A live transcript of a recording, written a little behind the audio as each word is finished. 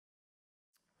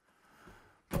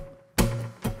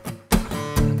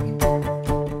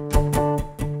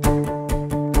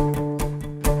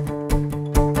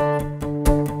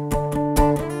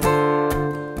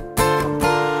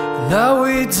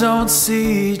don't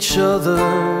see each other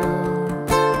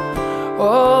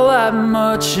all that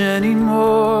much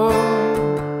anymore.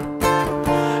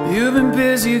 You've been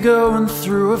busy going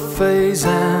through a phase,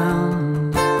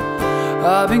 and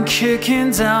I've been kicking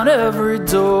down every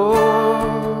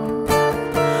door.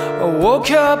 I woke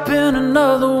up in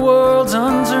another world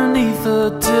underneath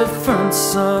a different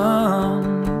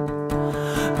sun,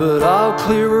 but I'll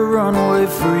clear a runway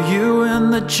for you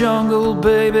in the jungle,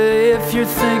 baby, if you're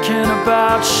thinking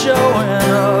about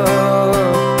showing up.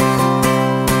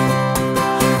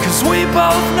 'Cause we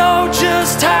both know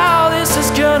just how this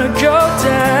is gonna go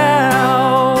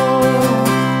down,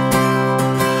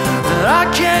 and I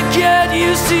can't get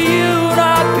used to you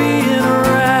not being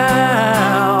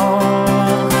around.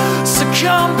 So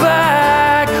come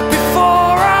back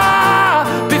before I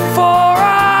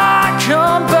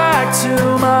come back to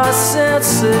my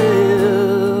senses.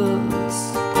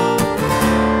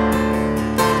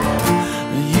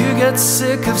 You get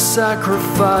sick of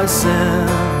sacrificing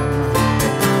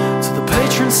to the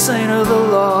patron saint of the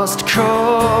lost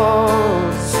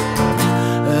cause,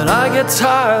 and I get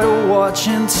tired of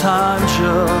watching time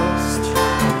just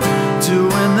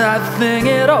doing that thing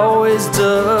it always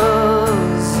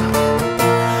does.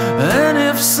 And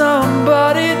if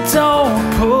somebody don't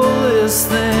pull this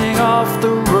thing off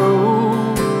the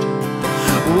road,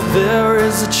 well, there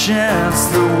is a chance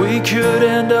that we could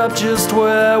end up just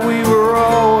where we were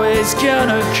always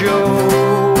gonna go.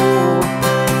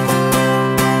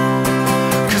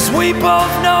 'Cause we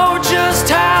both know just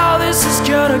how this is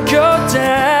gonna go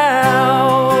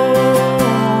down.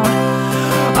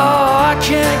 Oh, I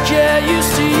can't get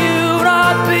used to you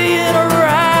not being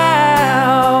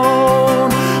around.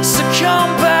 So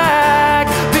come back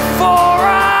before I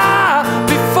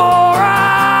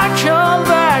come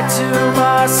back to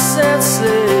my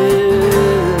senses.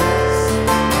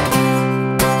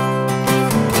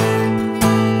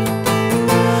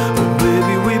 Oh,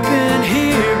 baby, we've been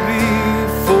here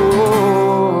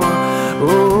before.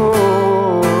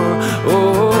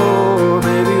 Oh,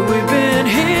 baby, we've been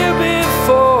here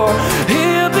before,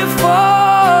 here before.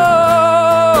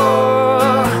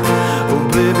 Oh,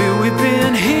 baby, we've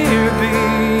been here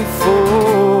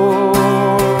before.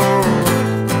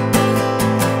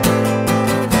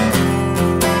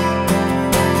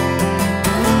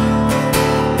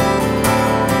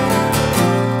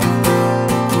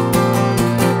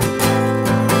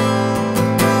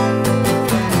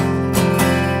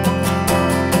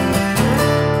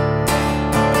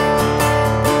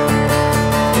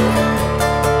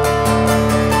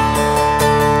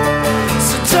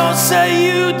 So don't say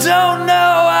you don't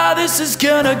know how this is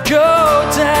gonna go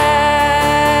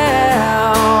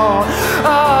down.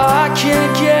 Oh, I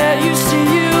can't get used to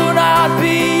you not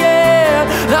being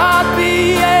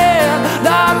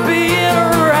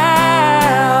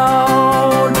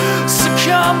around. So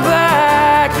come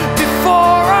back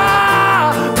before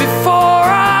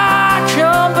I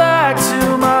come back to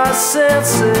my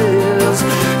senses.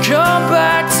 Come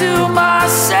back to my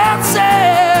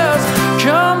senses.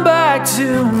 Come back to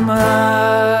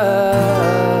my